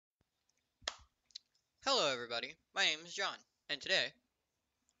Hello everybody, my name is John, and today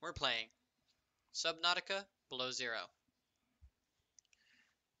we're playing Subnautica Below Zero.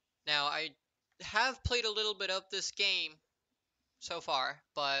 Now, I have played a little bit of this game so far,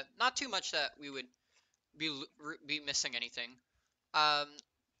 but not too much that we would be missing anything. I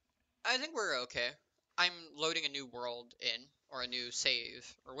think we're okay. I'm loading a new world in, or a new save,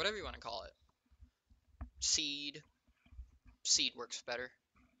 or whatever you want to call it. Seed. Seed works better.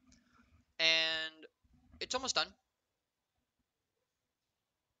 And it's almost done,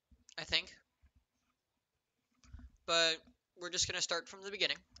 I think. But we're just going to start from the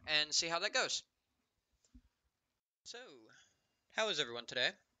beginning and see how that goes. So, how is everyone today?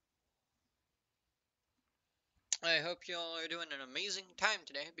 I hope y'all are doing an amazing time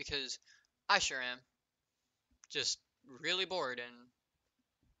today because I sure am. Just really bored and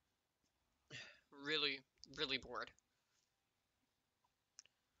really bored.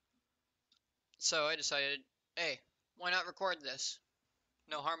 So I decided, hey, why not record this?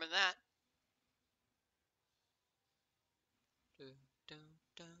 No harm in that.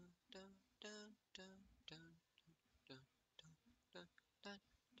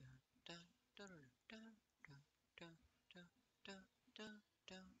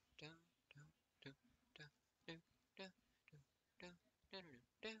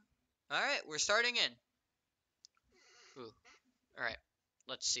 Alright, we're starting in. Ooh. Alright,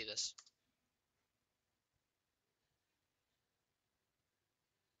 let's see this.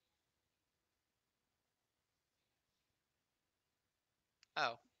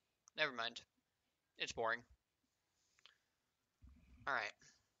 Oh, never mind. It's boring. Alright.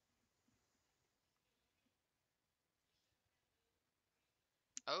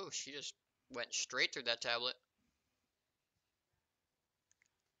 Oh, she just went straight through that tablet.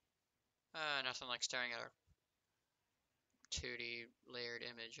 Nothing like staring at a 2D layered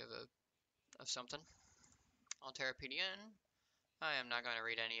image of something. Alterapedian. I am not going to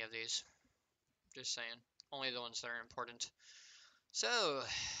read any of these. Just saying. Only the ones that are important. So,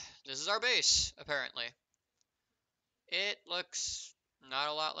 this is our base, apparently. It looks not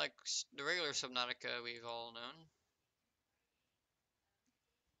a lot like the regular Subnautica we've all known.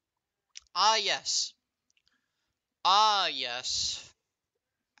 Ah, yes. Ah, yes.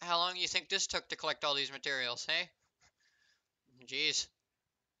 How long do you think this took to collect all these materials, hey? Jeez.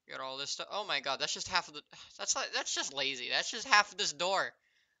 Got all this stuff. Oh my god, that's just half of the... That's just lazy. That's just half of this door.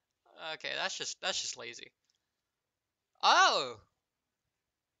 Okay, that's just lazy. Oh!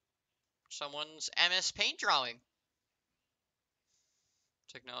 Someone's MS Paint drawing.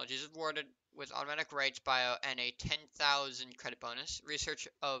 Technology is awarded with automatic rights bio and a 10,000 credit bonus. Research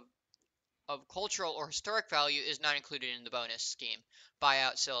of cultural or historic value is not included in the bonus scheme.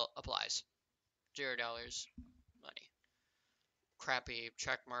 Buyout still applies. $0 money. Crappy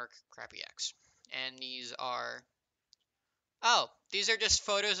checkmark, crappy X. And these are... Oh, these are just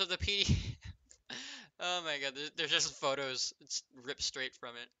photos of the PD. Oh my god, they're just photos. It's ripped straight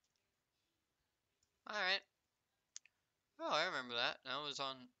from it. Alright. Oh, I remember that. That was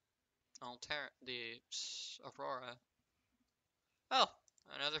on the Aurora. Oh,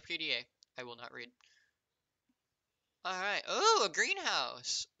 another PDA. I will not read. Alright. Oh, a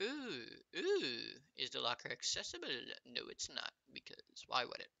greenhouse. Ooh. Is the locker accessible? No, it's not, because why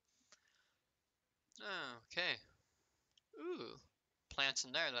would it? Okay. Ooh. Plants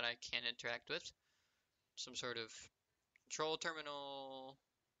in there that I can't interact with. Some sort of control terminal.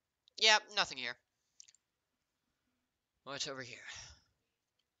 Yep, nothing here. What's over here?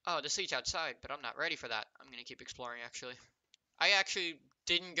 Oh, this leads outside, but I'm not ready for that. I'm gonna keep exploring, actually. I actually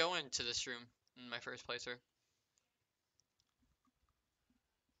didn't go into this room in my first playthrough.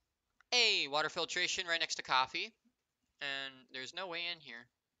 Hey, water filtration right next to coffee. And there's no way in here.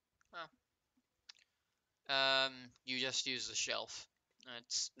 Oh. You just use the shelf.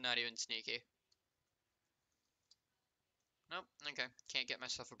 That's not even sneaky. Nope, okay. Can't get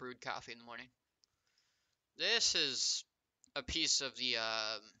myself a brewed coffee in the morning. This is a piece of the,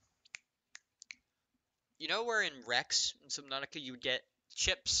 you know where in Rex, in Subnautica, you would get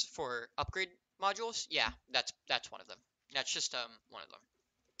chips for upgrade modules? Yeah, that's one of them. That's just, one of them.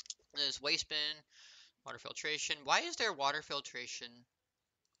 There's waste bin, water filtration. Why is there water filtration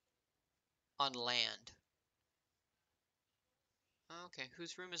on land? Okay,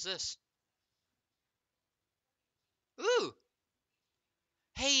 whose room is this? Ooh!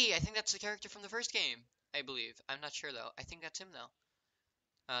 Hey, I think that's the character from the first game, I believe. I'm not sure, though. I think that's him, though.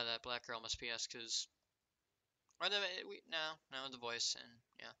 That black girl must be us, because... Or the... No, the voice, and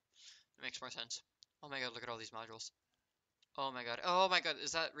yeah. It makes more sense. Oh my god, look at all these modules. Oh my god,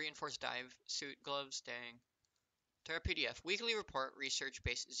 is that reinforced dive suit gloves? Dang. Terra PDF. Weekly report, research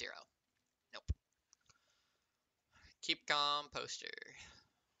base 0. Nope. Keep calm poster.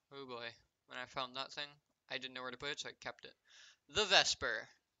 Oh boy. When I found that thing, I didn't know where to put it, so I kept it. The Vesper.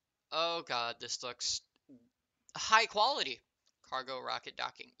 Oh god, this looks high quality. Cargo rocket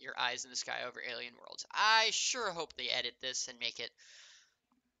docking. Your eyes in the sky over alien worlds. I sure hope they edit this and make it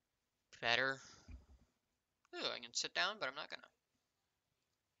better. Ooh, I can sit down, but I'm not gonna.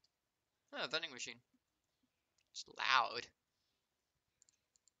 Oh, vending machine. It's loud.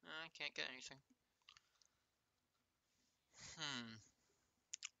 I can't get anything.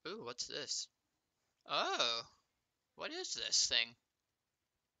 Ooh, what's this? Oh, what is this thing?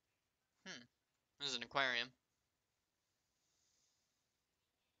 This is an aquarium.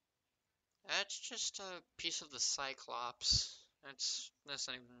 That's just a piece of the Cyclops. That's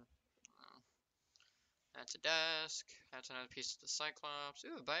not even. Oh, that's a desk. That's another piece of the Cyclops.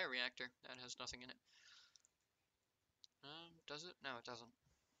 Ooh, a bioreactor. That has nothing in it. Does it? No, it doesn't.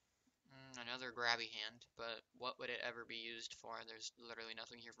 Another grabby hand, but what would it ever be used for? There's literally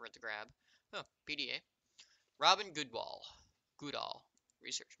nothing here for it to grab. Oh, PDA. Robin Goodall. Goodall.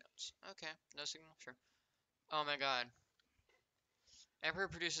 Research notes. Okay, no signal, sure. Oh my god. Emperor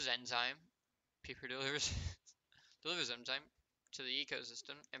produces enzyme. Peeper delivers delivers enzyme to the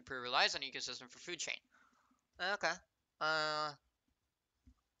ecosystem. Emperor relies on ecosystem for food chain. Okay. Uh,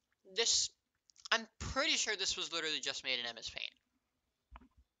 this I'm pretty sure this was literally just made in MS Paint.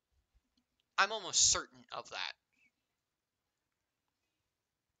 I'm almost certain of that.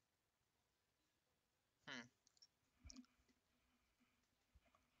 Hmm.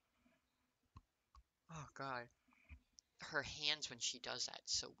 Oh god. Her hands when she does that,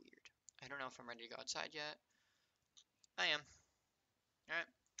 so weird. I don't know if I'm ready to go outside yet. I am. Alright.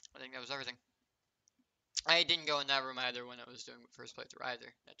 I think that was everything. I didn't go in that room either when I was doing the first playthrough either.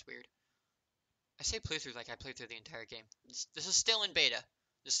 That's weird. I say playthrough like I played through the entire game. This is still in beta.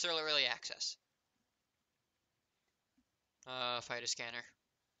 This is still early access. Fight a scanner.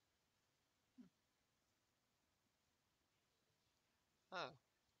 Oh.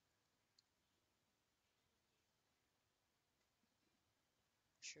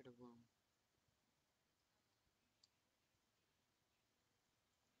 Should have womb.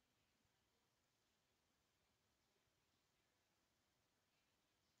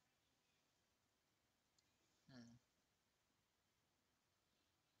 Hmm.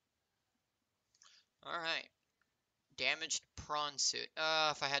 Alright. Damaged prawn suit.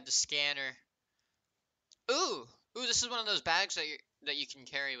 If I had the scanner. Ooh! Ooh, this is one of those bags that you can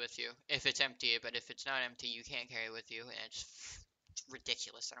carry with you if it's empty, but if it's not empty, you can't carry with you, and it's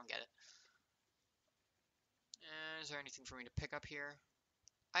ridiculous. I don't get it. Is there anything for me to pick up here?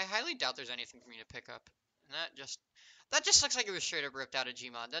 I highly doubt there's anything for me to pick up. And that just looks like it was straight up ripped out of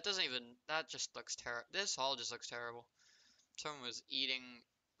Gmod. That doesn't even that just looks terrible. This all just looks terrible. Someone was eating.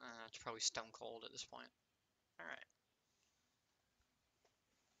 It's probably stone cold at this point. All right,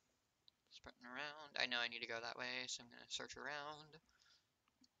 sprinting around. I know I need to go that way, so I'm gonna search around.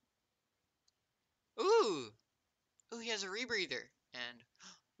 Ooh, ooh, he has a rebreather, and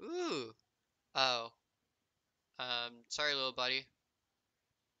ooh, oh, sorry, little buddy.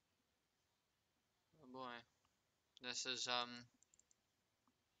 Oh boy, this is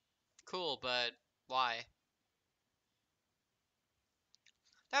cool, but why?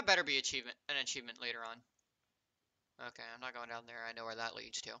 That better be an achievement later on. Okay, I'm not going down there. I know where that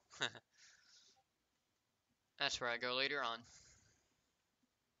leads to. That's where I go later on.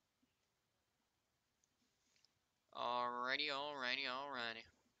 Alrighty, alrighty, alrighty.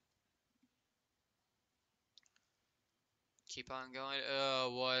 Keep on going.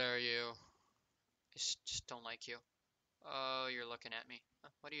 Oh, what are you? I just don't like you. Oh, you're looking at me.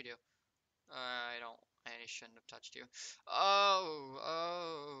 What do you do? I don't. I shouldn't have touched you.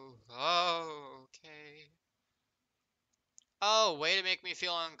 Oh, okay. Oh, way to make me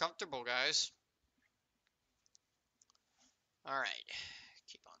feel uncomfortable, guys. Alright.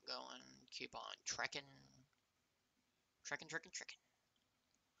 Keep on going. Keep on trekking. Trekking, trekking, trekking.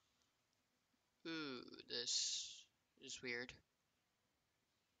 Ooh, this is weird.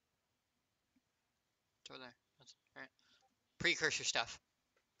 It's over there. Alright. Precursor stuff.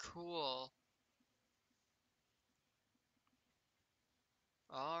 Cool.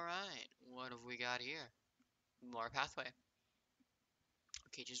 Alright. What have we got here? More pathway.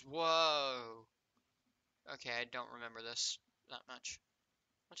 Okay, just whoa. Okay, I don't remember this that much.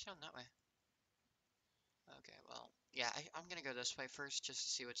 What's down that way? Okay, well, yeah, I'm gonna go this way first just to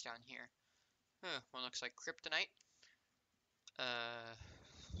see what's down here. One looks like kryptonite. Uh,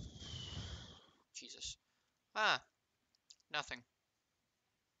 Jesus. Ah, nothing.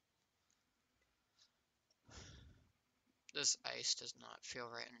 This ice does not feel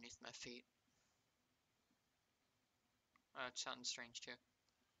right underneath my feet. That sounds strange too.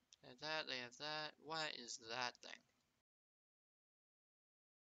 They have that, they have that. What is that thing?